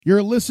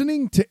You're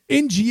listening to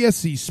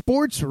NGSC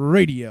Sports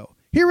Radio.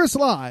 Hear us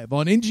live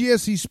on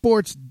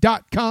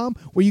ngscsports.com,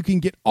 where you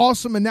can get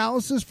awesome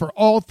analysis for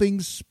all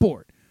things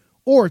sport.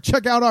 Or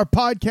check out our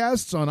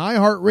podcasts on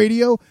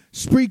iHeartRadio,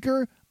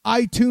 Spreaker,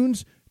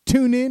 iTunes,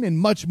 TuneIn, and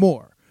much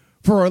more.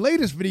 For our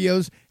latest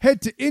videos,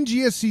 head to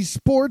NGSC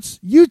Sports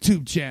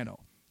YouTube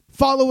channel.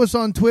 Follow us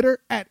on Twitter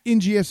at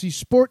NGSC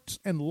Sports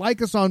and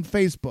like us on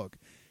Facebook.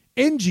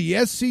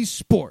 NGSC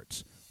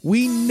Sports.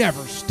 We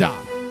never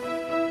stop.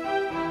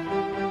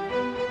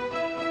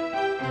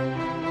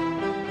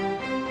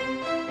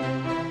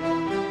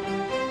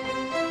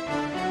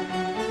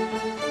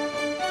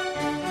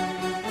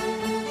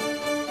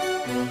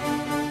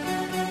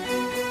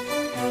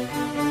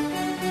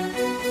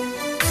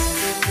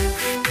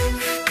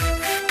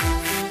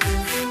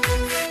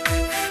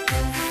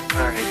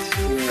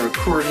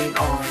 Recording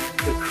on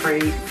the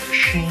Crate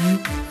machine,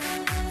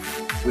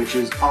 which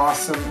is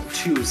awesome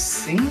to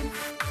see.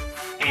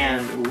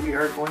 And we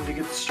are going to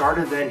get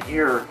started then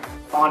here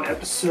on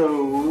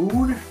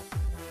episode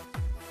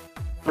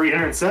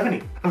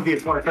 370 of the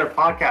It's More Fair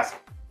podcast.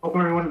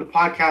 Welcome everyone to the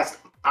podcast.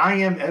 I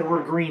am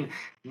Edward Green,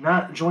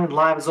 not joined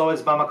live as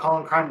always by my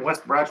Colin Crime, Wes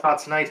Bradshaw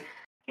tonight.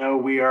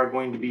 We are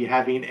going to be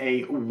having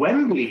a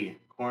Wembley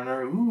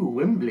corner. Ooh,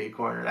 Wembley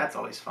corner. That's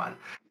always fun.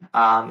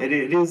 It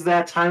is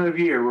that time of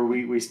year where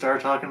we start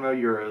talking about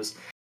Euros.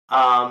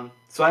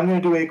 So I'm going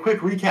to do a quick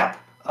recap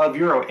of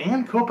Euro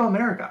and Copa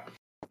America.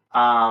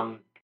 And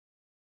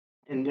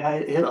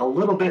hit a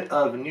little bit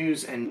of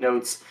news and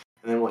notes,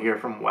 and then we'll hear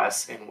from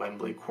Wes in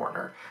Wembley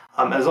corner.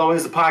 As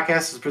always, the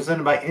podcast is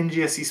presented by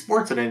NGSC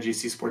Sports at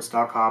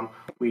ngscsports.com.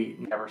 We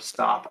never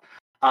stop.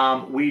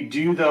 We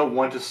do, though,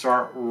 want to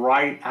start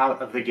right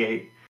out of the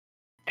gate.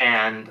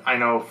 And I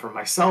know for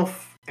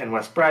myself and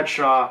Wes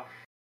Bradshaw,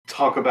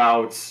 talk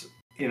about,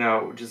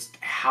 just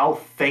how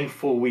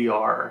thankful we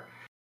are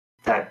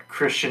that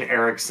Christian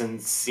Eriksen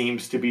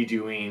seems to be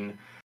doing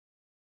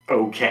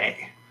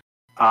okay.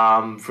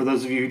 For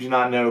those of you who do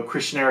not know,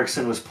 Christian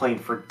Eriksen was playing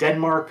for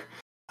Denmark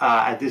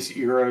at this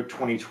Euro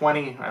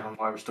 2020. I don't know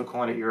why we're still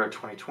calling it Euro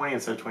 2020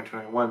 instead of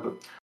 2021, but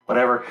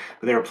whatever.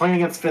 But they were playing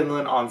against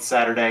Finland on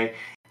Saturday,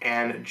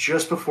 and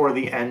just before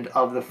the end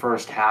of the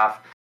first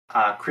half,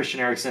 Christian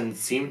Eriksen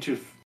seemed to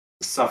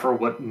suffer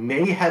what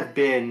may have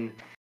been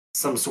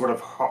some sort of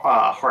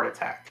heart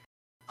attack.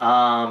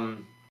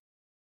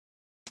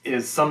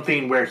 Is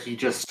something where he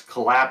just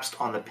collapsed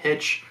on the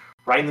pitch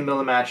right in the middle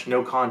of the match,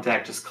 no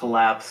contact, just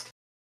collapsed.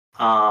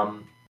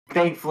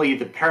 Thankfully,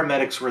 the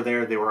paramedics were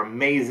there. They were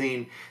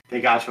amazing. They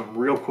got to him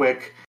real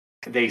quick.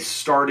 They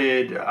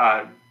started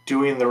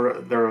doing the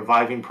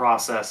reviving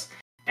process,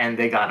 and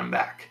they got him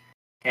back.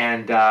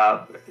 And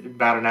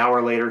about an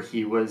hour later,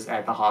 he was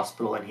at the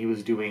hospital, and he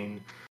was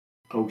doing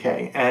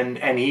okay.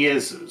 And he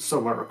is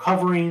somewhat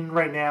recovering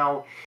right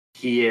now.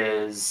 He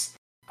is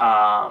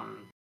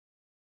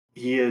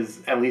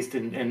at least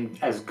in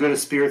as good a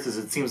spirits as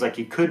it seems like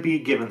he could be,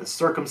 given the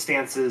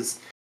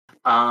circumstances.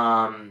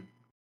 And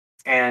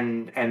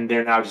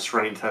they're now just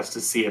running tests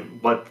to see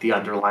what the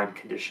underlying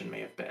condition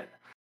may have been.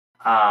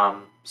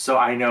 So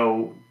I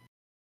know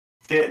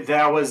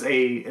there was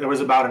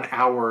about an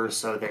hour or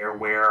so there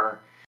where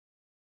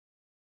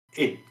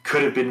it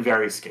could have been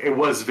very scary. It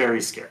was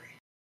very scary.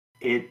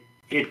 It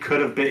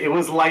could have been. It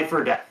was life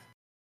or death.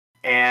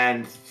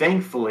 And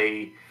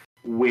thankfully,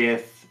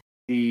 with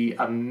the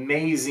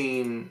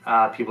amazing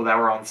people that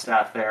were on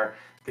staff there,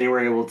 they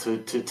were able to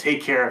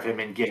take care of him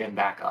and get him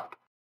back up.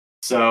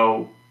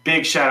 So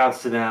big shout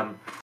outs to them.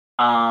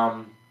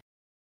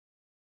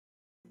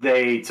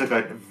 They took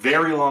a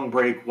very long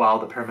break while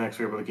the paramedics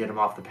were able to get him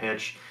off the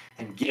pitch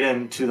and get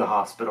him to the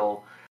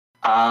hospital.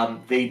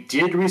 They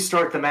did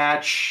restart the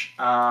match.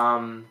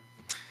 I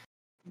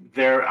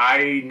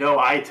know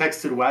I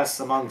texted Wes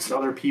amongst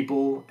other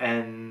people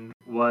and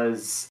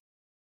was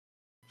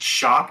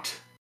shocked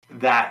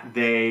that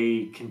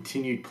they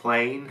continued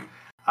playing.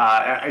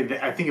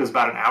 I think it was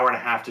about an hour and a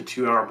half to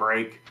 2 hour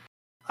break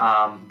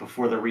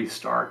before the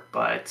restart,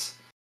 but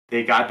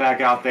they got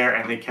back out there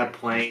and they kept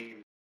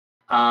playing.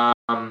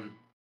 And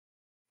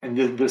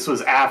this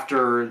was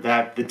after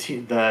that the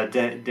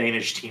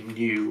Danish team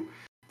knew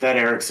that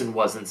Eriksen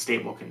was in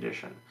stable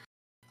condition.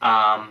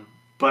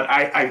 But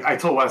I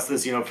told Wes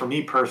this, for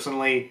me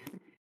personally,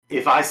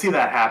 if I see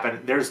that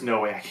happen, there's no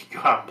way I can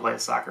go out and play a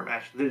soccer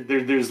match.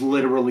 There's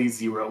literally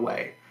zero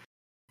way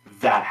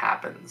that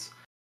happens.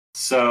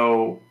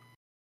 So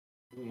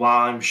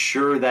while I'm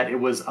sure that it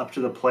was up to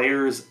the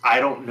players, I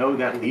don't know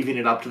that leaving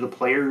it up to the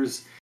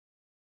players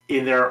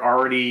in their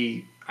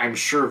already, I'm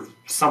sure,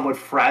 somewhat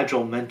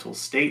fragile mental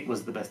state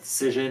was the best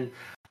decision.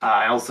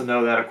 I also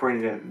know that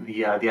according to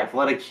the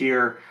Athletic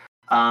here,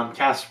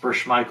 Kasper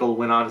Schmeichel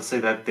went on to say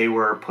that they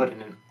were put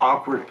in an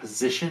awkward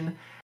position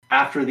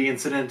after the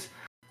incident,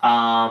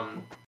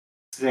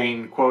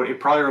 saying, quote, "It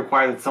probably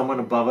required that someone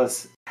above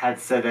us had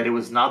said that it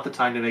was not the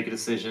time to make a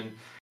decision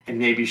and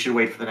maybe should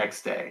wait for the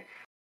next day.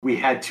 We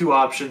had two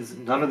options.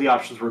 None of the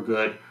options were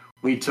good.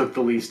 We took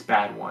the least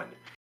bad one."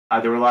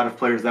 There were a lot of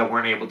players that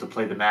weren't able to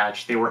play the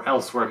match. They were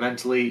elsewhere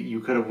mentally. You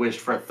could have wished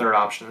for a third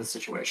option in this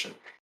situation.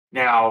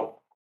 Now,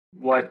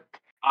 what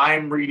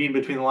I'm reading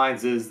between the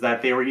lines is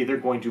that they were either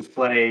going to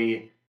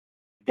play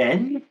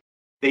then,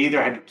 they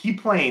either had to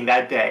keep playing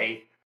that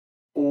day,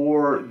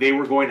 or they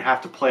were going to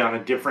have to play on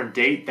a different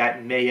date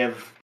that may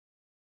have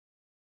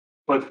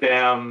put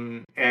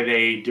them at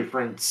a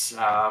different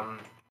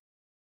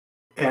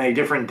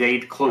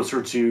date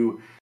closer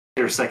to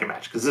their second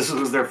match, because this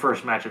was their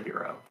first match of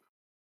Euro.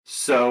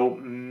 So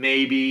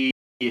maybe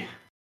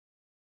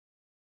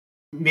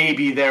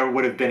there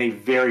would have been a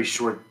very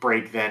short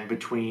break then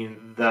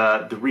between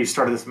the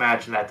restart of this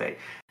match and that day.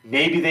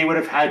 Maybe they would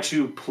have had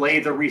to play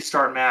the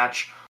restart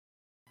match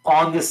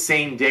on the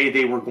same day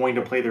they were going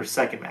to play their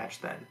second match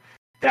then.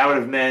 That would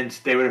have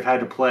meant they would have had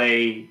to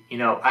play,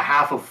 a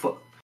half of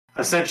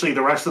essentially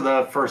the rest of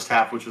the first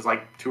half, which was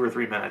like 2 or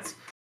 3 minutes,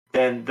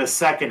 then the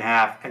second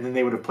half, and then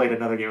they would have played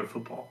another game of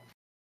football.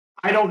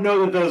 I don't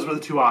know that those were the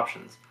two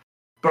options.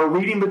 But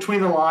reading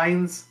between the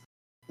lines,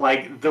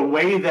 like the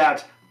way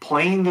that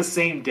playing the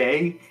same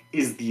day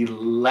is the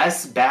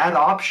less bad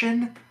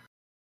option,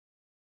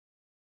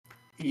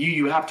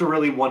 you have to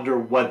really wonder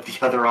what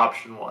the other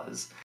option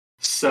was.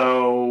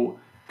 So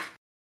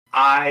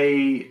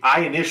I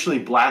initially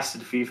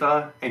blasted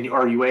FIFA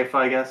or UEFA,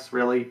 I guess,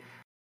 really,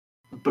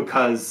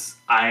 because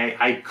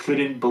I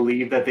couldn't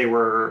believe that they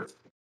were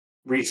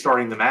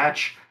restarting the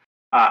match.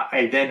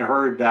 I then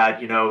heard that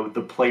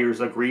the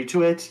players agreed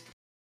to it,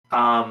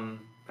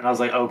 and I was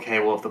like, okay,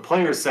 well, if the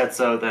players said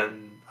so,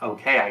 then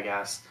okay, I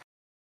guess.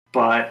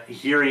 But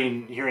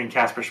hearing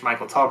Kasper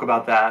Schmeichel talk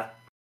about that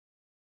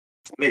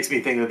makes me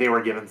think that they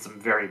were given some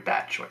very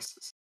bad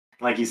choices.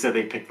 Like you said,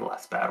 they picked the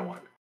less bad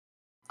one.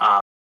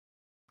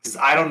 Because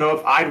I don't know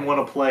if I'd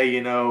want to play,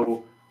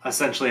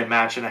 essentially a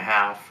match and a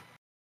half,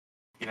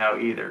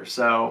 either.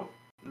 So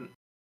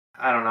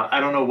I don't know. I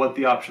don't know what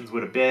the options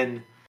would have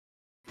been.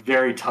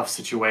 Very tough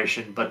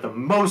situation. But the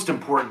most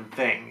important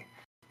thing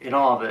in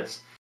all of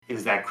this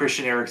is that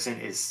Christian Eriksen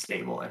is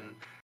stable. And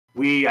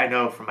I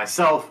know for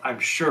myself, I'm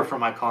sure for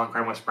my Colin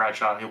Crime West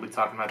Bradshaw, and he'll be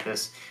talking about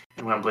this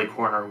in Wembley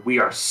Corner, we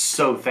are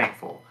so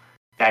thankful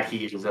that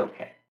he is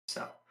okay.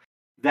 So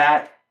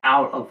that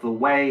out of the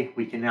way,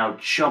 we can now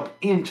jump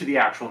into the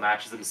actual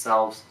matches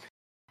themselves.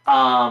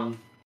 We'll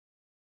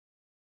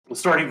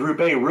start in Group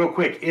A real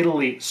quick.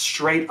 Italy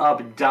straight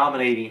up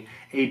dominating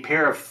a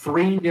pair of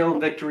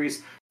 3-0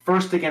 victories,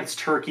 first against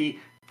Turkey,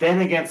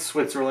 then against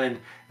Switzerland.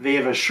 They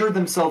have assured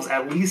themselves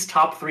at least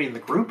top 3 in the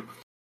group.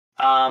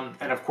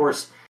 And of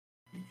course,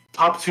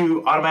 top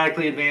 2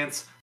 automatically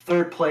advance.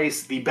 Third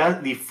place, the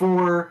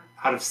 4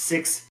 out of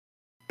 6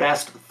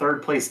 best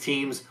third place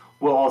teams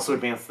will also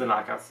advance to the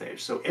knockout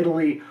stage. So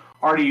Italy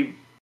already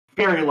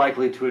very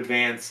likely to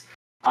advance.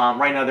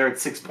 Right now they're at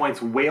 6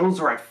 points. Wales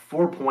are at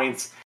 4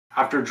 points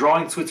after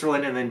drawing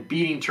Switzerland and then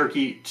beating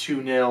Turkey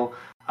 2-0.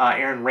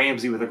 Aaron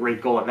Ramsey with a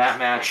great goal in that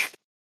match.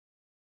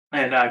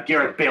 And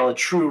Gareth Bale, a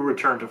true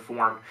return to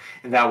form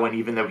in that one,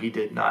 even though he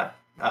did not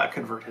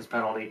convert his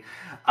penalty.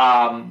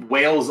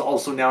 Wales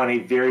also now in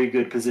a very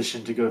good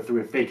position to go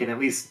through. If they can at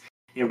least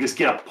just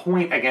get a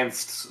point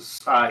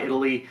against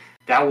Italy,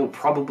 that will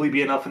probably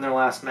be enough in their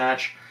last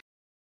match.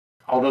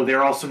 Although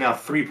they're also now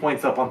 3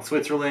 points up on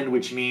Switzerland,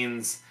 which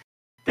means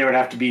there would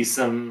have to be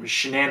some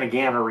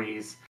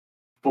shenaniganeries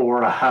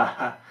for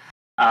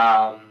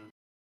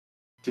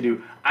to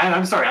do.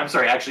 I'm sorry.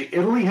 Actually,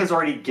 Italy has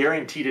already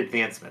guaranteed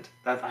advancement.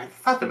 I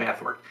thought the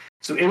math worked.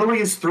 So Italy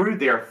is through.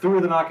 They are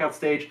through the knockout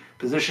stage,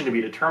 position to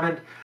be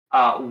determined.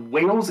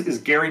 Wales is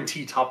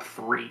guaranteed top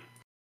 3.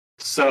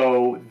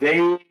 So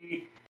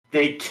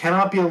they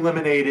cannot be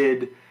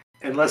eliminated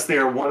unless they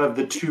are one of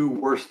the 2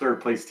 worst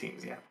third place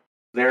teams yet.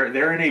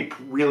 They're in a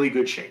really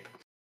good shape.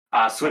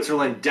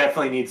 Switzerland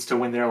definitely needs to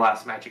win their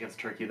last match against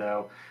Turkey,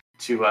 though,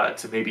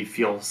 to maybe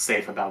feel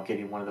safe about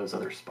getting one of those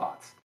other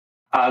spots.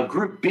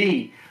 Group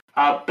B,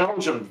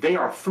 Belgium, they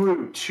are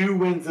through. 2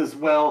 wins as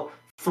well.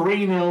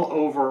 3-0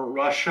 over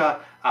Russia.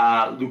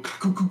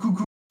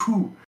 Lukaku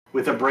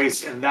with a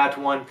brace in that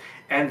one.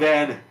 And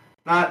then,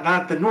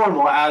 not the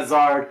normal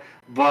Hazard,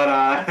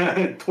 but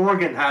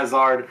Torgan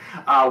Hazard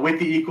with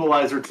the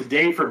equalizer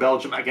today for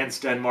Belgium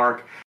against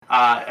Denmark.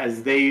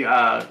 As they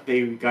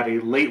got a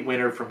late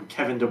winner from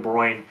Kevin De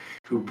Bruyne,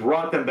 who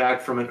brought them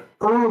back from an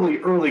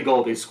early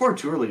goal. They scored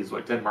too early, is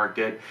what Denmark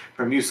did,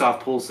 from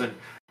Yusuf Poulsen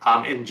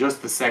in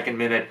just the second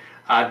minute.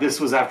 This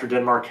was after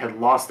Denmark had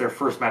lost their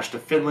first match to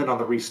Finland on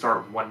the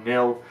restart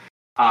 1-0.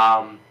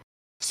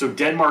 So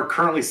Denmark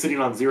currently sitting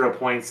on 0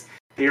 points.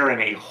 They are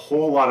in a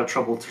whole lot of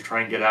trouble to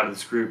try and get out of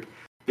this group.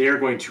 They are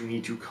going to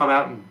need to come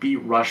out and beat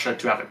Russia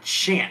to have a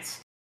chance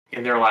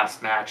in their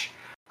last match.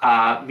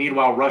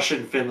 Meanwhile, Russia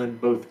and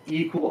Finland both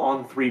equal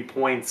on 3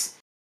 points.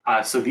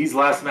 So these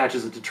last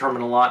matches have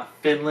determined a lot.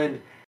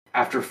 Finland,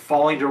 after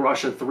falling to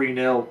Russia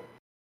 1-0,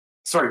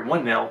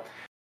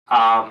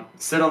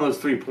 sit on those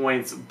 3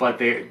 points, but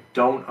they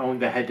don't own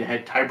the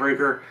head-to-head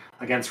tiebreaker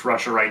against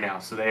Russia right now.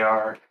 So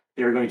they're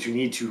going to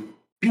need to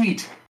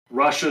beat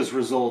Russia's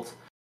result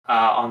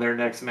on their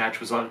next match,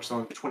 was on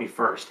the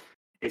 21st.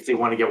 if they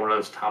want to get one of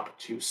those top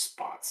 2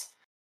 spots.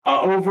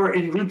 Over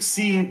in Group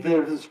C,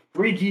 the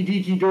Freaky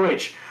Deaky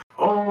Deutsch.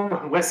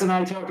 Oh, Wes and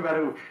I talked about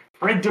it.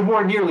 Frank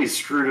DeBoer nearly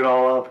screwed it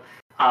all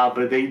up,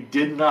 but they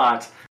did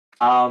not.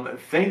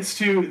 Thanks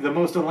to the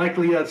most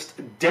unlikeliest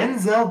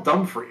Denzel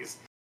Dumfries.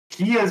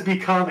 He has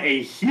become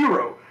a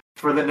hero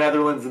for the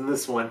Netherlands in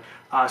this one.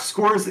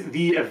 Scores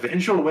the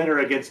eventual winner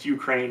against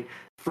Ukraine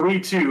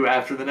 3-2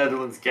 after the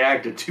Netherlands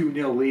gagged a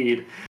 2-0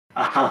 lead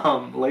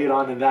late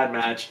on in that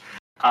match.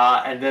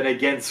 And then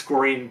again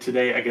scoring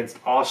today against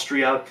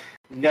Austria.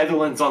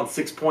 Netherlands on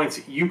 6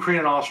 points. Ukraine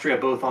and Austria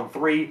both on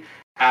 3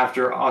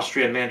 after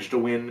Austria managed to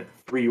win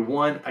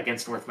 3-1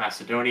 against North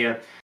Macedonia.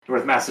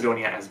 North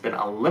Macedonia has been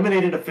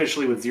eliminated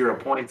officially with 0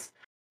 points.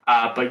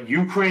 But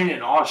Ukraine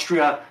and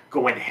Austria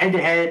going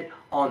head-to-head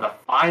on the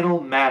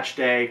final match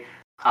day.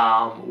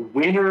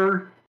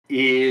 Winner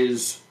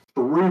is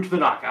through to the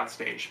knockout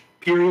stage.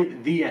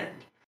 Period. The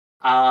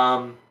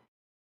end.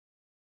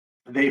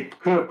 They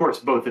could, of course,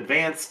 both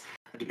advance,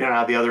 depending on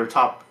how the other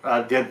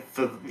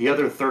the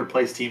other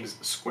third-place teams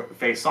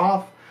face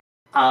off.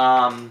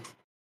 But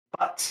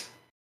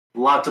a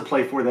lot to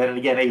play for then. And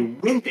again, a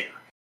win there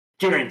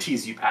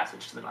guarantees you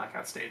passage to the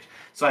knockout stage.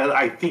 So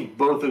I think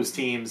both those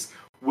teams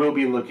will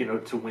be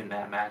looking to win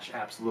that match,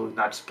 absolutely,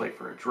 not just play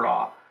for a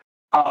draw.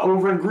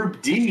 Over in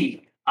Group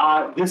D,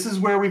 this is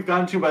where we've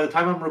gotten to by the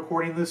time I'm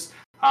recording this.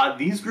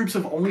 These groups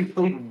have only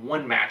played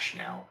 1 match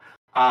now.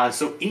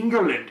 So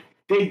England,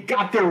 they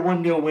got their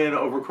 1-0 win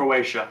over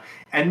Croatia.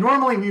 And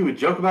normally we would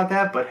joke about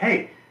that, but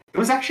hey, it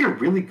was actually a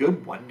really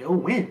good 1-0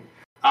 win.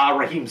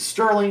 Raheem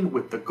Sterling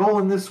with the goal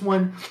in this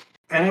one.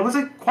 And it was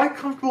a quite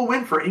comfortable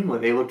win for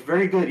England. They looked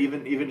very good,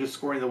 even just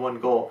scoring the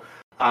 1 goal.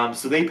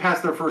 So they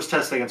passed their first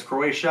test against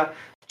Croatia.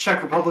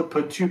 Czech Republic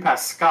put 2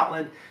 past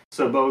Scotland.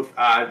 So both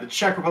the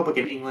Czech Republic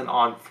and England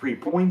on 3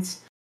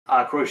 points.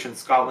 Croatia and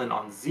Scotland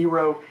on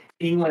 0.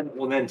 England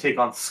will then take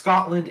on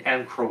Scotland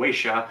and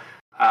Croatia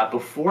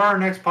before our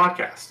next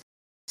podcast.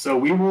 So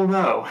we will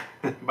know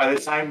by the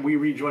time we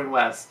rejoin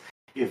Wes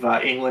if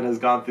England has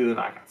gone through the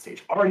knockout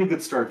stage. Already a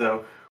good start,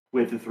 though,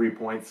 with the 3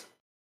 points.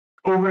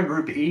 Over in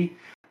Group E,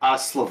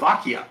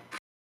 Slovakia.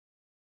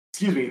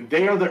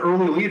 They are the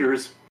early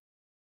leaders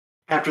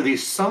after the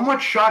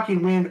somewhat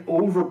shocking win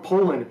over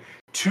Poland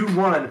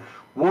 2-1.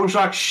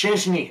 Wojciech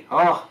Szczesny,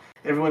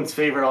 everyone's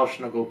favorite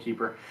Arsenal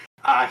goalkeeper.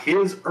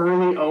 His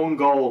early own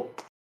goal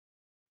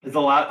has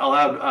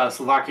allowed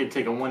Slovakia to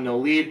take a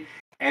 1-0 lead.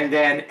 And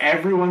then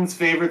everyone's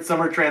favorite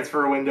summer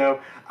transfer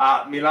window,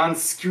 Milan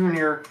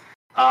Skriniar,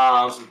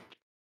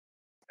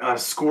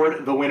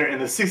 scored the winner in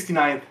the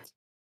 69th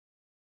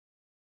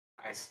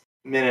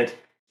minute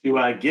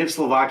to give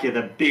Slovakia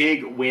the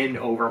big win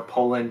over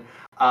Poland.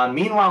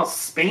 Meanwhile,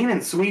 Spain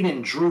and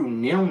Sweden drew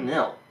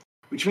 0-0,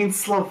 which means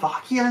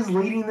Slovakia is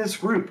leading this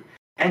group.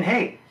 And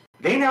hey,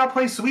 they now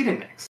play Sweden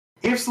next.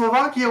 If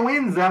Slovakia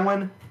wins that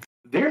one,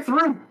 they're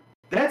through.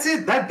 That's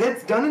it.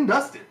 That's done and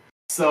dusted.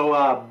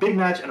 So big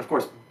match, and of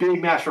course,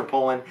 big match for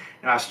Poland.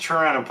 Now has to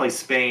turn around and play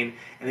Spain,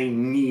 and they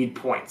need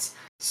points.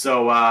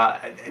 So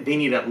they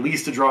need at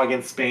least a draw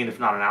against Spain, if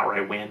not an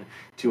outright win,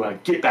 to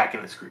get back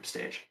in this group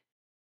stage.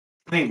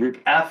 I think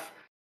Group F,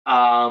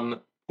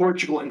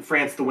 Portugal and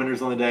France, the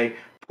winners on the day.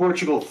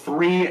 Portugal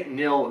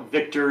 3-0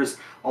 victors,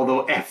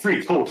 although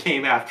every goal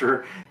came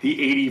after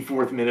the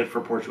 84th minute for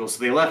Portugal. So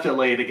they left it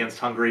late against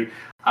Hungary.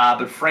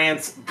 But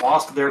France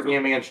lost their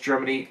game against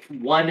Germany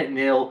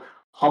 1-0.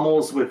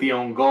 Hummels with the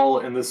own goal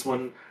in this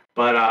one.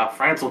 But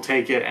France will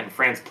take it, and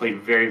France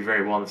played very,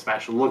 very well in this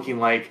match, looking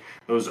like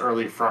those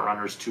early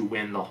frontrunners to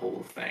win the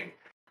whole thing.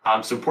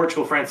 So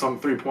Portugal, France on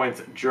 3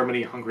 points,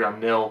 Germany, Hungary on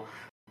 0.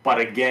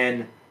 But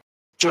again,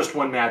 just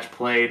one match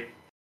played.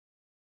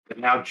 But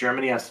now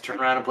Germany has to turn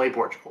around and play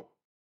Portugal.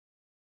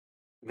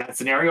 That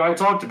scenario I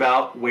talked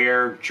about,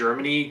 where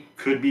Germany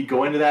could be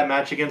going to that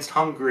match against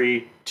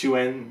Hungary to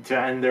end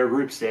their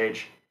group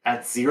stage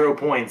at 0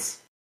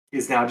 points,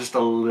 is now just a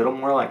little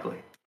more likely.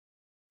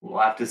 We'll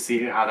have to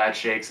see how that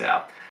shakes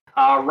out.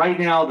 Right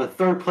now, the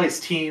third place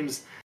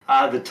teams,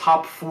 the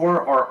top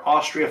 4 are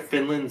Austria,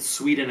 Finland,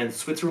 Sweden, and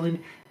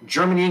Switzerland.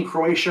 Germany and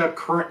Croatia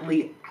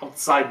currently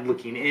outside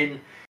looking in.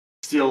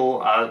 Still,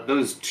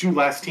 those 2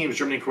 last teams,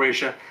 Germany and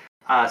Croatia,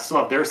 still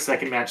have their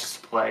second matches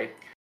to play.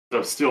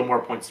 So still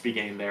more points to be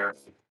gained there.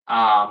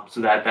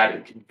 So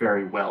that could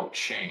very well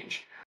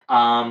change.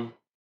 So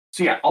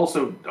yeah,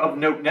 also of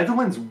note,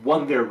 Netherlands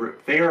won their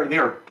group. They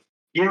are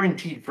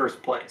guaranteed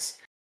first place.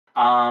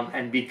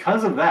 And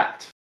because of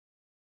that,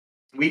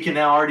 we can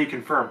now already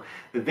confirm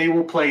that they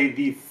will play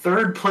the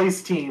third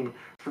place team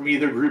from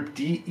either Group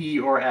D, E,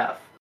 or F,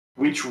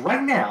 which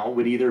right now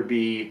would either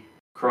be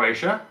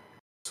Croatia,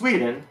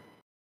 Sweden,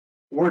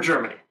 or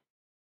Germany.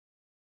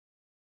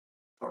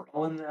 Or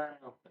all in that.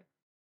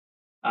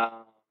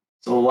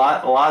 So a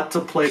lot to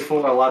play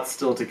for, a lot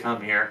still to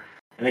come here.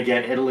 And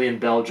again, Italy and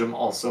Belgium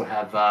also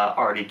have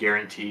already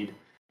guaranteed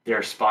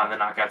their spot in the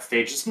knockout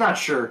stage. Just not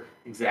sure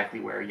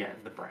exactly where yet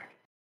in the bracket.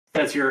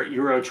 That's your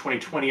Euro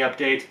 2020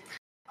 update.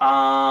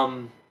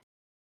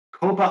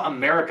 Copa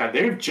America,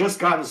 they've just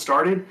gotten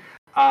started.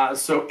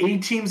 So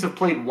 8 teams have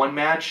played one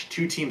match,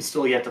 2 teams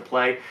still yet to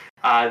play.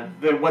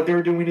 What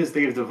they're doing is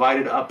they've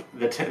divided up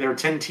there are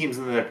 10 teams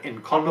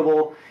in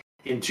CONMEBOL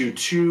into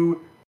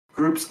 2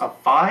 groups of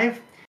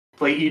 5.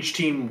 Play each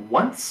team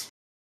once,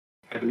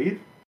 I believe.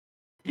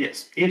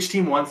 Yes, each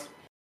team once.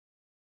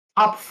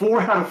 Top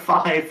 4 out of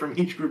 5 from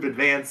each group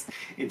advance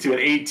into an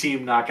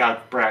 8-team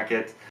knockout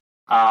bracket.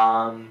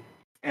 And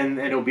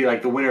it'll be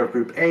like the winner of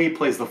Group A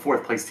plays the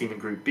 4th place team in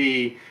Group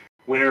B.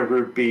 Winner of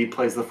Group B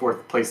plays the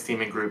 4th place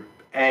team in Group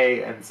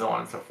A, and so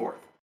on and so forth.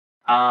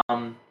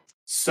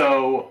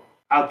 So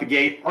out the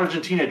gate,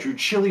 Argentina drew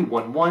Chile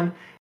 1-1.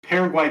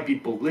 Paraguay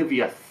beat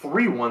Bolivia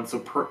 3-1. So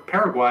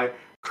Paraguay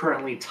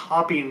currently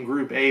topping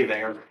Group A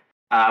there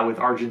with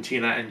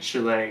Argentina and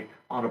Chile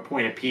on a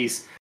point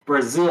apiece.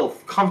 Brazil,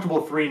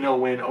 comfortable 3-0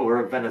 win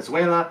over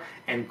Venezuela,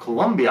 and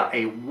Colombia,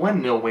 a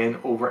 1-0 win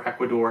over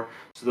Ecuador.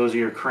 So those are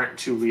your current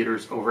 2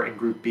 leaders over in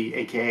Group B,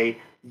 aka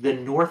the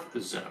North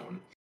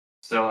Zone.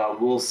 So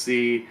we'll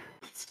see.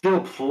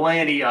 Still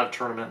plenty of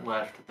tournament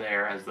left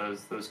there as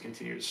those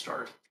continue to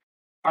start.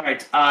 All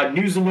right,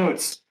 news and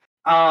notes.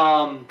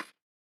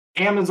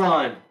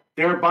 Amazon,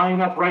 they're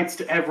buying up rights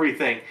to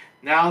everything.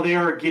 Now they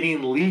are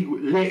getting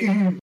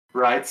league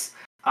rights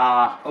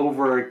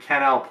over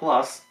Canal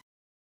Plus.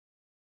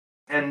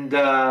 And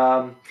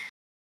so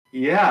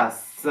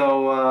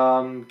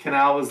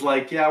Canal was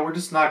like, yeah, we're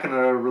just not going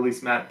to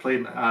release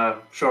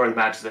show the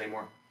matches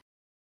anymore.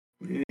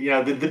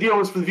 Yeah, the deal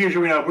was for the future.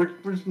 We're not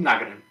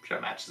going to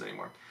show matches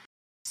anymore.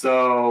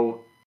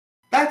 So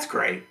that's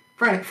great.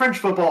 French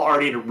football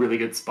already in a really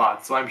good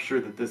spot, so I'm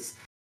sure that this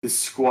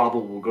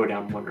squabble will go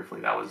down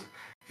wonderfully. That was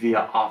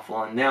via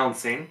awful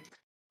announcing.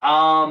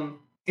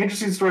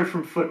 Interesting story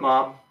from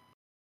Footmob.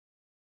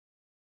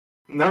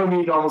 No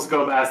need to almost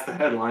go past the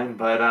headline,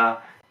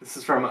 but this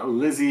is from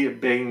Lizzie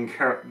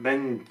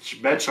Becharano.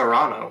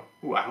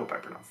 Ooh, I hope I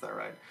pronounced that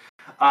right.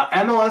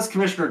 MLS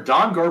Commissioner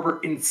Don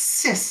Garber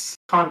insists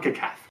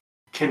CONCACAF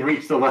can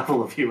reach the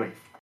level of UEFA.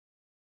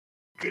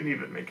 Couldn't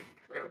even make it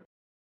through.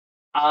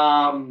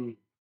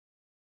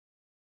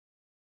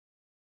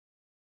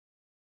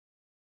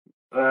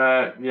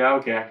 Yeah,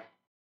 okay.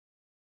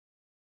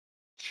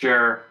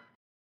 Sure,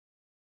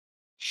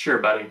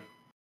 buddy.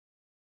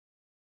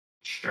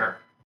 Sure.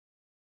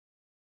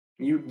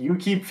 You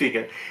keep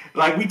thinking.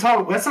 Like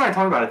Wes and I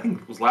talked about, I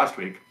think it was last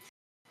week.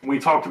 We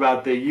talked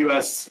about the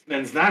U.S.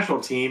 men's national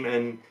team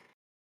and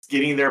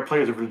getting their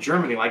players over to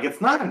Germany. Like,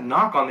 it's not a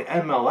knock on the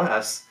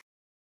MLS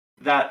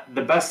that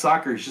the best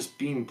soccer is just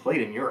being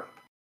played in Europe.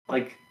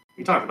 Like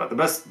we talked about, the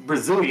best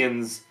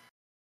Brazilians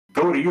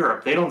go to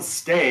Europe. They don't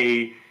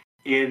stay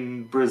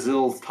in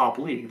Brazil's top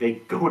league.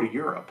 They go to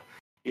Europe.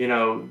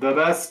 The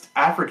best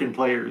African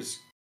players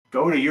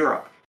go to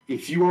Europe.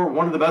 If you are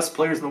one of the best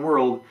players in the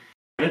world,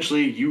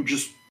 eventually you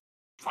just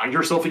find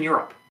yourself in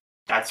Europe.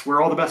 That's where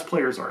all the best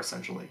players are,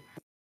 essentially.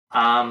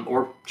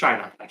 Or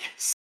China, I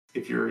guess,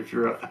 if you're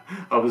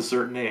of a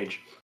certain age.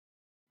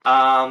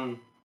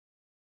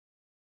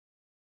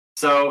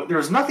 So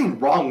there's nothing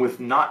wrong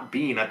with not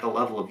being at the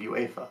level of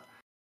UEFA.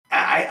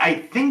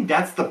 I think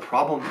that's the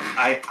problem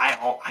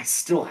I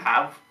still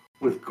have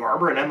with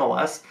Garber and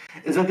MLS,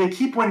 is that they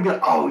keep wanting to be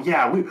like, oh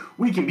yeah,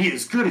 we can be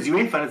as good as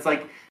UEFA, and it's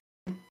like,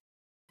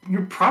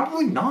 you're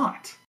probably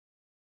not.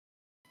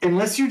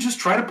 Unless you just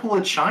try to pull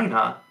a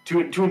China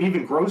to an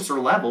even grosser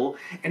level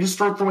and just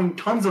start throwing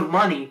tons of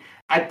money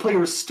at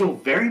players still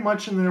very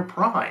much in their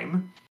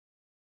prime,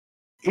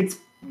 it's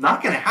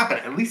not going to happen,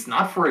 at least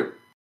not for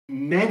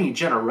many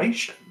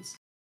generations.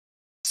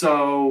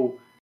 So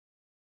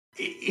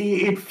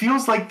it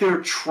feels like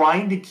they're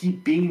trying to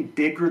keep being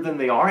bigger than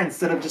they are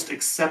instead of just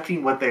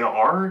accepting what they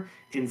are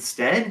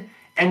instead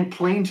and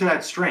playing to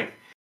that strength.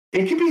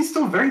 It can be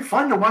still very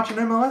fun to watch an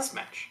MLS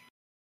match.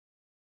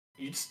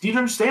 You just need to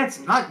understand it's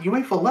not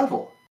UEFA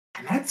level,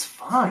 and that's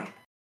fine.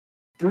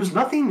 There's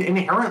nothing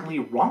inherently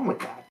wrong with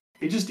that.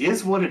 It just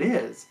is what it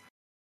is.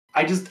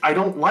 I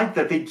don't like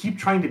that they keep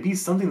trying to be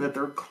something that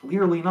they're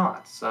clearly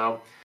not.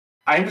 So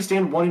I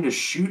understand wanting to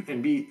shoot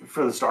and be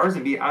for the stars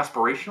and be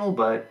aspirational,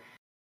 but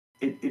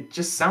it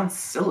just sounds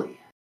silly.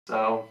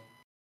 So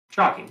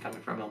shocking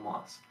coming from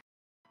MLS.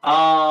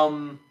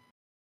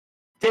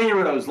 Danny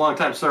Rose,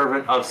 longtime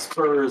servant of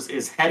Spurs,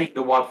 is heading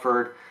to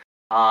Watford.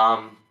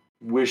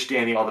 Wish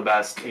Danny all the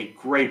best. A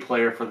great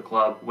player for the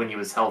club when he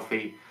was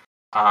healthy.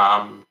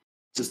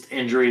 Just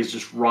injuries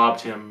just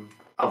robbed him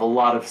of a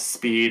lot of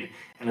speed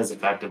and his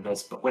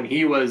effectiveness. But when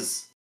he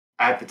was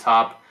at the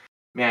top,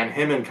 man,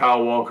 him and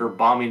Kyle Walker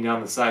bombing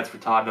down the sides for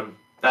Tottenham,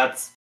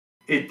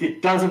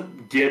 it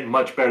doesn't get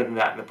much better than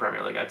that in the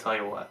Premier League, I tell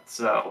you what.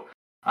 So,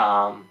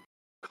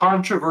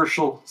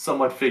 controversial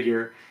somewhat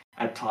figure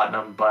at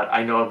Tottenham, but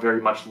I know a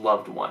very much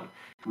loved one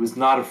who was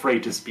not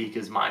afraid to speak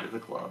his mind at the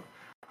club.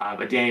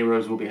 But Danny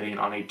Rose will be heading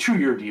on a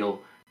 2-year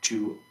deal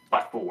to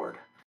Watford.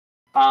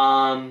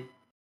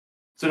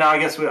 So now I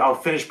guess I'll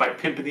finish by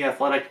pimping the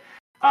Athletic.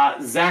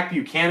 Zach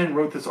Buchanan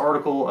wrote this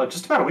article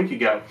just about a week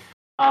ago.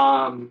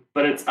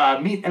 But it's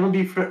meet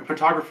MLB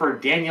photographer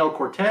Danielle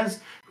Cortez,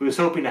 who is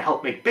hoping to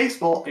help make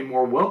baseball a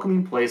more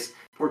welcoming place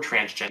for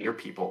transgender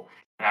people.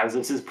 As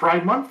this is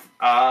Pride Month,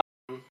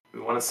 we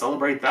want to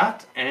celebrate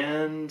that.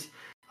 And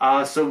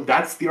so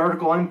that's the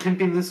article I'm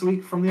pimping this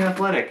week from The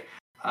Athletic.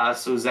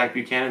 So Zach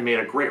Buchanan made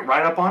a great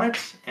write-up on it,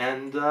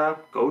 and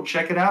go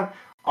check it out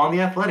on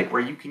The Athletic,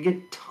 where you can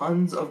get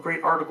tons of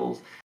great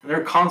articles. And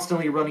they're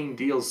constantly running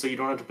deals, so you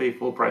don't have to pay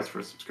full price for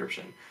a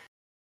subscription.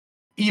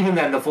 Even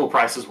then, the full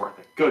price is worth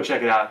it. Go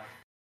check it out.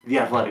 The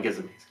Athletic is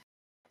amazing.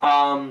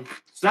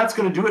 So that's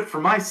going to do it for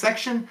my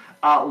section.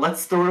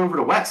 Let's throw it over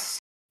to Wes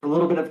for a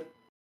little bit of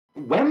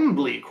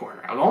Wembley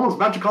Corner. I was almost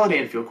about to call it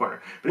Anfield Corner,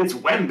 but it's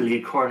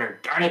Wembley Corner,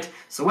 darn it.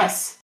 So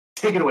Wes,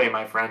 take it away,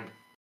 my friend.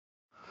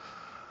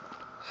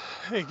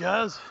 Hey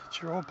guys,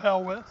 it's your old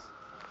pal Wes,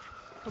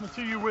 coming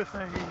to you with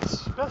a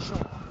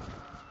special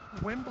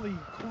Wembley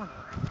Corner.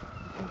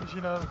 Because, you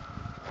know,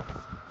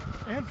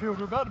 Anfield,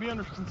 we're about to be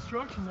under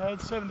construction. They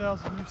had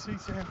 7,000 new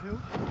seats to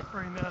Anfield,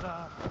 bringing that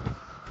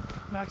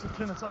max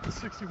attendance up to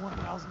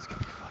 61,000. It's going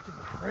to be fucking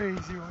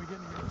crazy when we get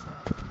into Europe.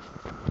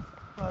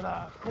 But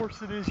of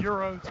course, it is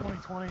Euro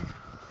 2020,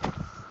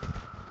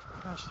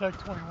 Majestic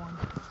 21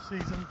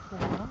 season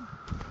 41,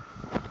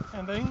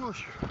 and the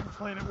English are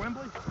playing at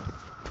Wembley,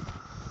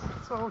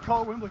 so we'll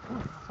call it Wembley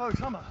Corner.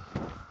 Folks, I'm a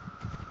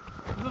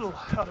little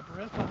out of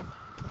breath. I'm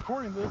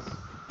recording this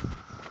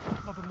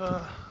up in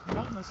the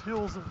mountainous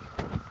hills of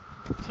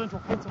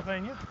central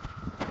Pennsylvania.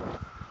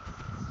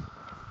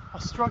 I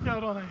struck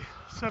out on a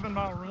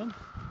 7-mile run.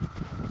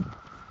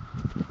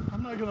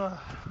 I'm not gonna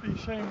be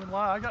ashamed and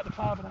lie. I got to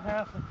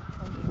 5.5 and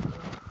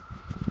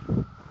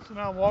so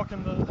now I'm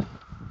walking the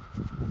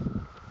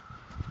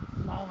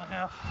 1.5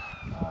 miles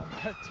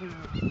back to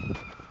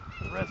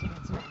the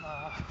residence of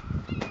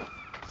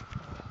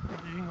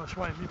the English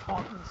way, me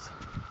Ponton's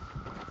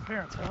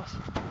parents' house.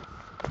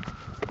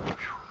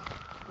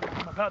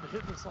 I'm about to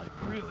hit this like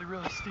really,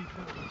 really steep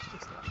hill. It's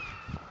just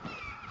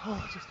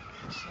just a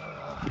bitch. So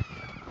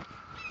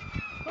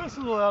I'm just a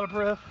little out of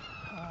breath.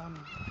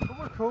 But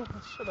we're cool.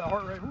 Let's shut that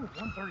heart rate. Ooh,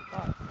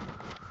 135.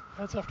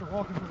 That's after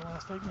walking for the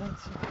last 8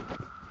 minutes.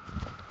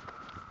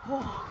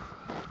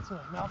 It's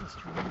a mountainous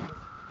terrain, but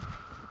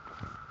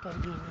gotta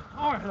get it in.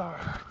 All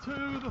right.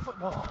 To the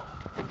football.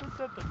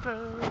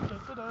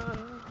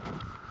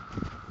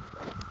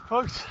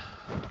 Folks,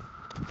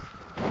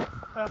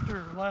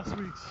 after last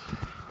week's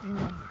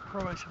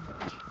England-Croatia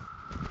match,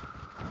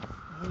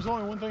 there's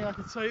only one thing I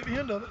can say at the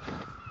end of it.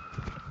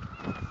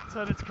 It's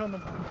that it's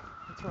coming home.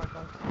 That's right,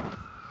 folks.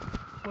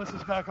 Wes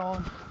is back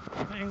on.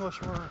 The English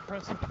were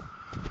impressive.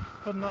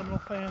 Phenomenal,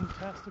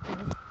 fantastic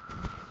win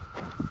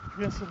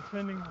against the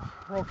defending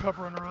World Cup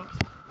runner-ups.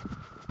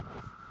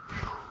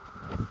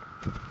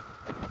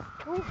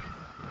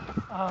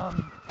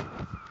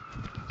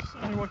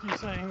 What can you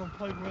say? England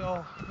played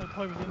well. They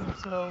played within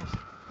themselves.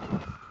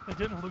 They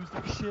didn't lose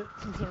their shit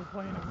since they were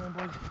playing at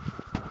Wembley.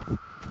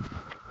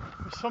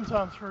 Which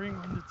sometimes for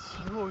England, it's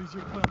a little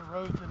easier to play on the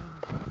road than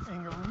in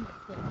England.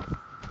 But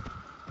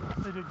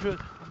they did good.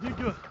 They did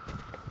good.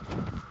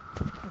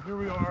 And here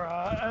we are.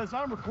 As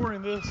I'm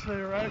recording this,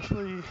 they are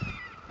actually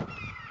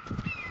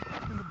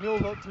in the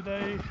build-up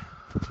today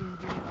to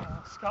the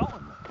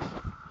Scotland match.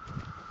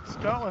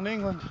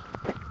 Scotland-England.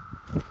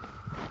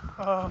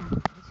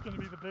 It's going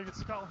to be the biggest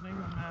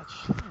Scotland-England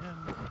match in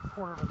a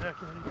quarter of a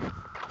decade.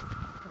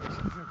 Or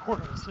excuse me, a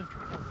quarter of a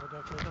century, quarter of a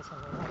decade. That's not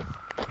that long.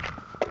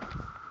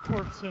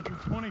 Quarter of a century,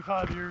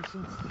 25 years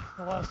since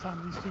the last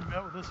time these two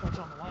met with this much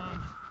on the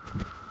line.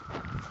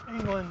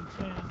 England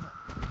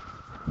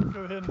can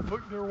go ahead and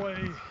book their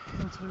way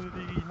into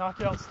the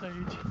knockout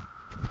stage.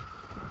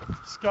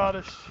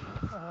 Scotland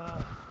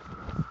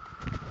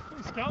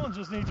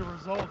just needs a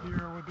result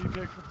here. Would be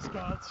big for the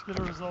Scots. Get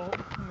a result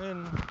and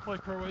then play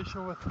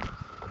Croatia with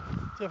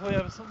definitely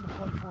having something to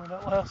play for in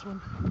that last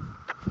one.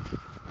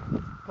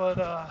 But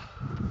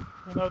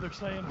they're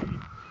saying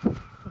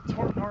the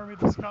Tartan Army,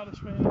 the Scottish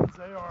fans,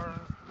 they're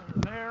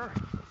there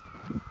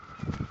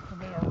and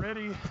they are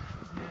ready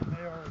and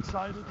they are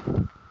excited.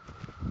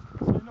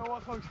 So you know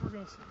what, folks, we're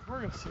gonna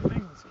see an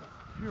England Scotland.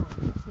 Here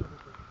we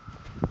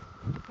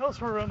go.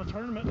 Elsewhere around the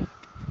tournament,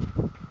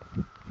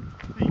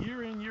 the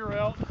year in, year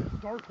out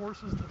dark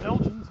horses, the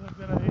Belgians, have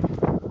been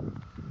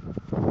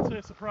I'd say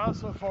a surprise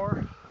so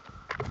far.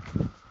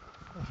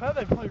 The fact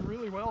they played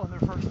really well in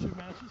their first 2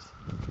 matches,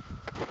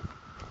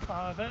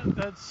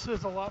 that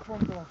says a lot for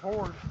them going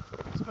forward,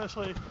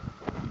 especially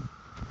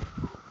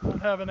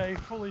having a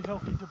fully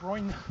healthy De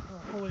Bruyne,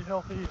 a fully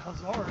healthy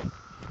Hazard.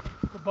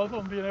 But both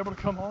of them being able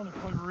to come on and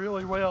play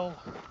really well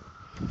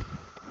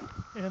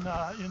in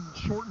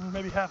shortened,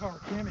 maybe half-hour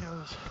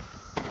cameos.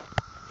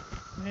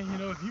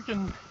 And if you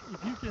can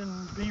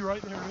be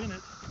right there in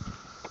it,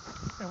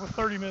 and with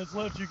 30 minutes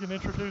left, you can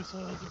introduce a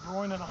De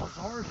Bruyne and a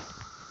Hazard.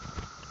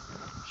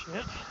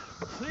 Shit,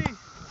 we'll see.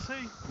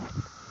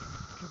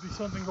 Could be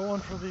something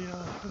going for the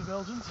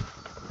Belgians.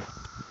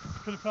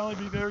 Could it finally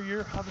be their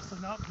year? Obviously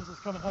not, because it's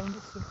coming home.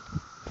 But still.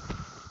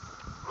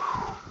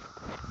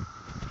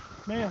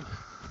 Man,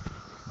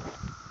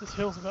 this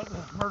hill's about to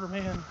murder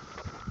man.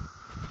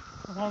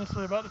 I'm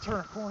honestly about to turn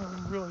a corner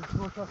and really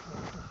look up for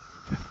it.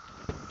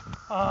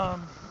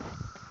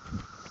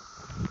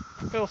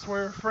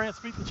 elsewhere. France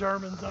beat the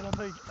Germans. I don't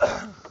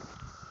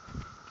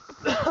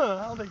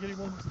think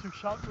anyone was too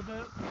shocked with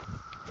that.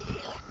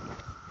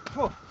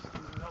 Oh,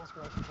 excuse me, that was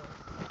gross.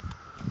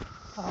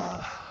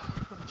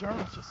 But the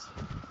Germans just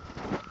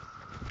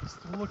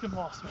still looking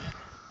lost, man.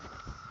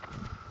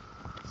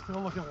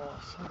 Still looking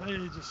lost. They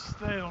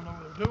don't know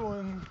what they're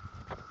doing.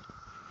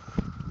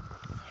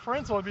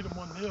 France only beat them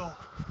 1-0.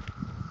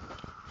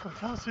 But it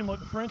kind of seemed like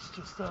the French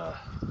just,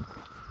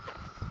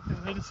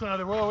 they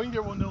decided, well, we can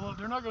get 1-0 up.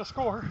 They're not going to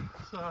score.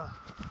 So,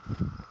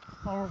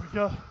 on we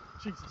go.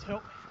 Jesus,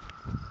 help me.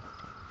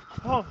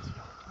 Oh, let's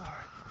go.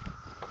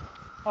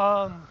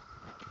 All right.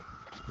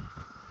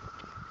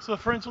 So the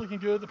French looking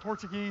good. The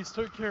Portuguese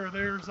took care of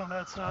theirs on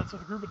that side. So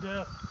the group of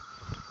death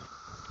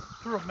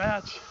through a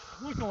match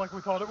looking like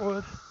we thought it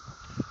would.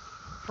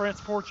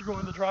 France, Portugal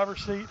in the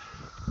driver's seat.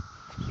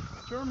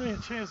 Germany a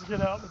chance to get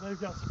out, but they've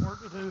got some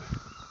work to do.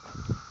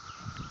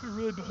 It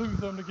really behooves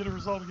them to get a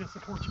result against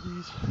the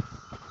Portuguese.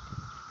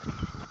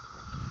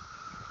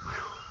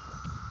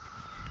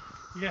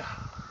 Whew. Yeah.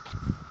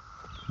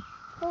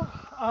 Well,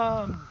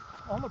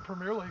 on the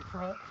Premier League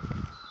front,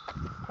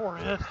 poor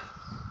Ed.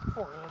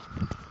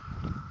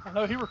 I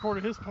know he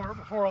recorded his part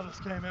before all this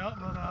came out,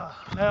 but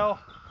now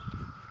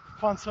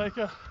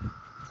Fonseca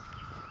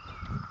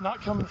not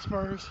coming to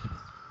Spurs.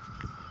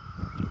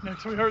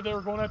 Next we heard they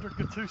were going after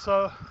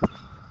Gattuso.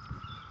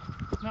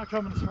 Not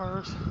coming to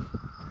Spurs.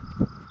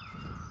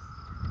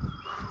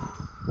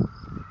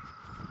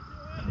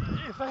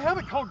 If they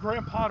haven't called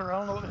Graham Potter, I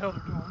don't know what the hell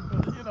they're doing.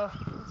 But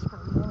it's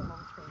Spurs. I don't know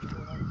what Spurs are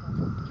doing all the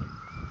time.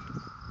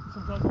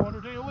 Sometimes I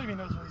wonder, Daniel Levy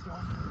knows what he's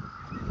doing.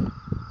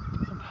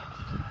 Sometimes.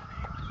 Anyway.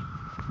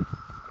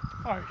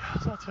 All right,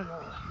 guys, I'll tell you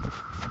all that.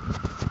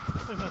 I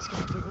think that's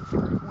going to do it for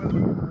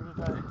Wembley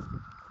today.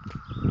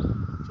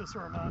 Just a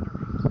reminder.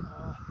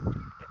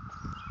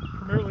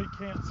 Premier League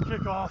camps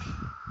kick off in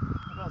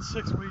about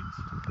 6 weeks.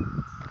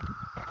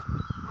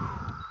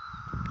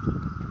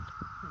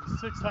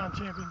 The 6-time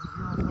champions of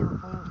Europe,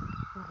 Liverpool,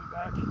 will be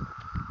back.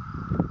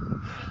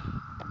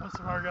 Most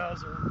of our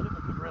guys are getting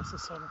a good rest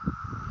this summer.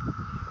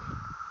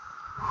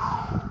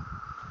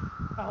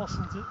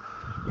 Allison's it.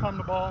 Come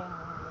the ball.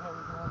 Whatever the hell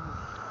they're doing.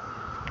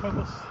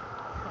 Compass.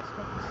 That's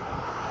Compass.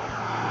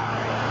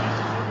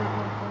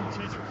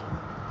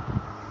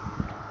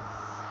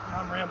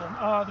 I'm rambling.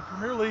 The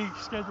Premier League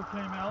schedule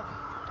came out.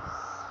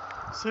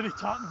 City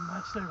Tottenham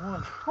match day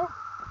 1.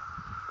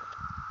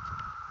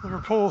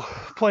 Liverpool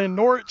playing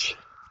Norwich.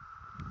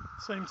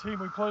 Same team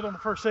we played on the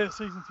first day of the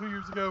season 2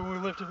 years ago when we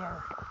lifted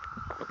our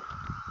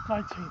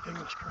 19th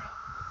English crown.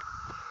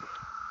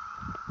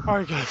 All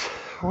right, guys.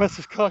 Wes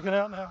is clocking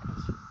out now.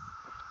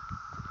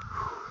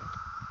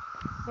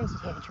 Wes is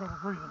having trouble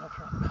breathing up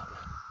here on the mountain.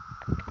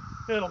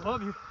 It'll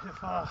love you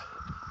if I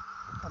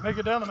make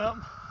it down the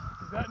mountain.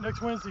 I'll be back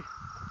next Wednesday.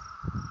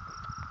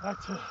 Back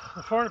to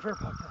the Foreign Affair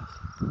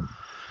podcast.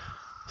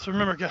 So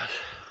remember, guys,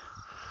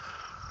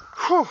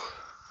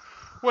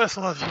 Wes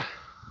loves you.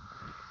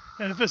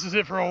 And if this is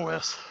it for old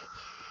Wes,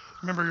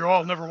 remember you're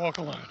all never walk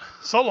alone.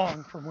 So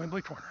long from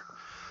Wembley Corner.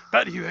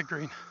 Back to you, Ed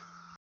Green.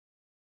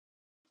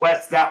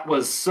 Wes, that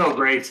was so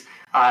great.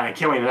 I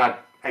can't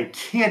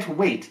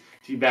wait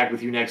to be back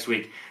with you next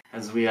week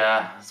as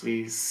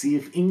we see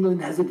if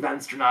England has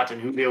advanced or not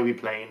and who they'll be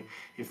playing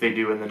if they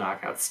do in the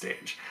knockout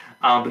stage.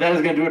 But that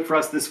is going to do it for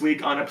us this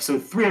week on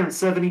episode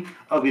 370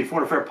 of the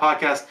Foreign Affair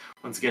podcast.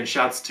 Once again,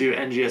 shouts to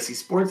NGSC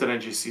Sports at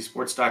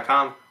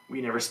ngscsports.com.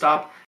 We never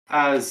stop,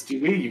 as do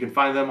we. You can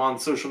find them on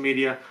social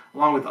media,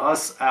 along with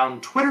us on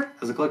Twitter.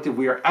 As a collective,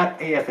 we are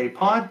at AFA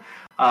Pod.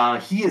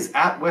 He is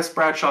at Wes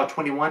Bradshaw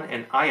 21,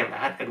 and I am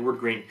at Edward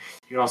Green.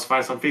 You can also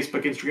find us on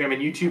Facebook, Instagram,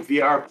 and YouTube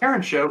via our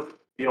parent show,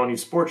 The All New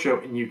Sports Show,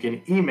 and you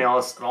can email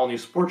us at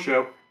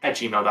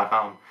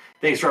allnewsportshow@gmail.com.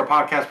 Thanks to our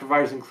podcast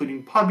providers,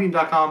 including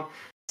Podbean.com,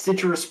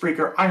 Stitcher,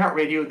 Spreaker,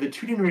 iHeartRadio, the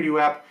TuneIn Radio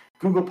app,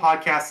 Google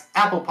Podcasts,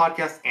 Apple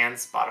Podcasts, and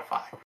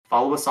Spotify.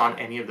 Follow us on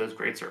any of those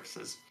great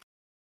services.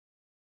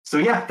 So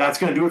yeah, that's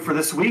going to do it for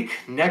this week.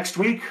 Next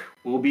week,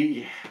 we'll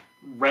be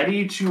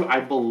ready to, I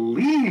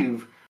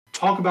believe,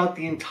 talk about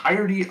the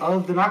entirety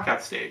of the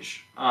knockout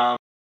stage. Or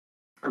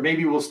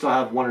maybe we'll still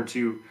have 1 or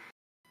 2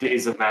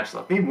 days of match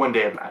left. Maybe 1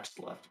 day of match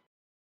left.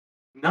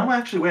 No,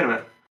 actually, wait a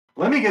minute.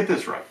 Let me get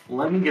this right.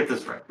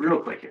 Real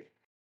quick here.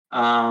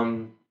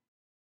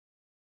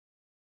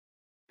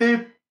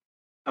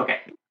 Okay.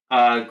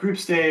 Group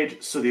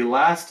stage. So the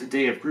last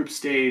day of group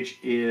stage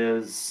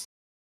is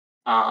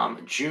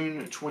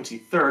June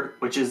 23rd,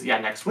 which is,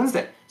 next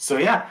Wednesday. So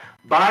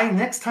by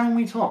next time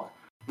we talk,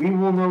 we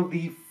will know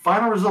the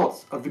final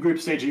results of the group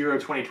stage of Euro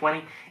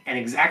 2020 and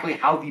exactly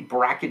how the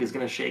bracket is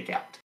going to shake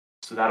out.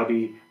 So that'll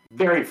be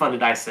very fun to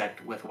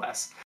dissect with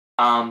Wes.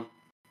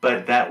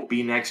 But that will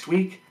be next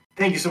week.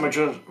 Thank you so much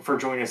for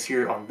joining us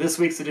here on this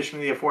week's edition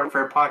of the Foreign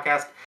Affair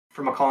podcast.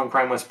 From McCall and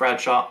Crime, Wes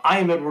Bradshaw, I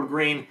am Edward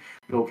Green.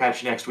 We will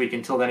catch you next week.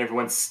 Until then,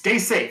 everyone, stay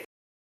safe.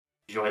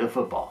 Enjoy the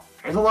football.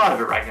 There's a lot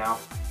of it right now,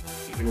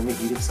 even in the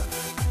heat of summer.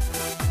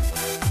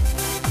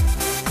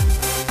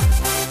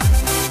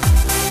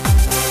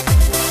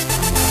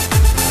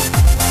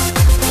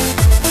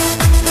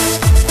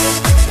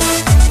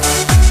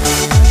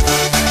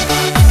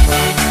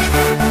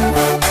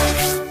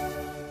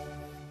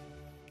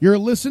 You're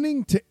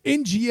listening to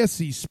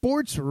NGSC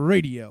Sports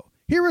Radio.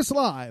 Hear us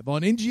live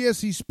on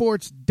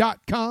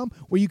ngscsports.com,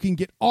 where you can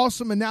get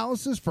awesome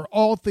analysis for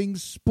all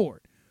things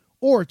sport.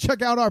 Or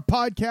check out our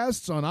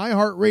podcasts on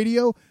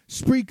iHeartRadio,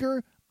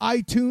 Spreaker,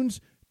 iTunes,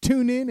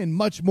 TuneIn, and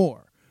much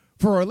more.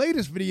 For our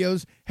latest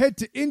videos, head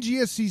to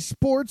NGSC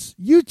Sports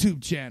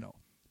YouTube channel.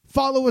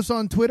 Follow us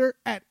on Twitter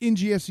at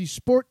NGSC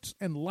Sports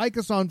and like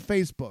us on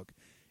Facebook.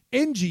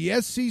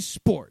 NGSC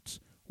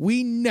Sports.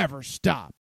 We never stop.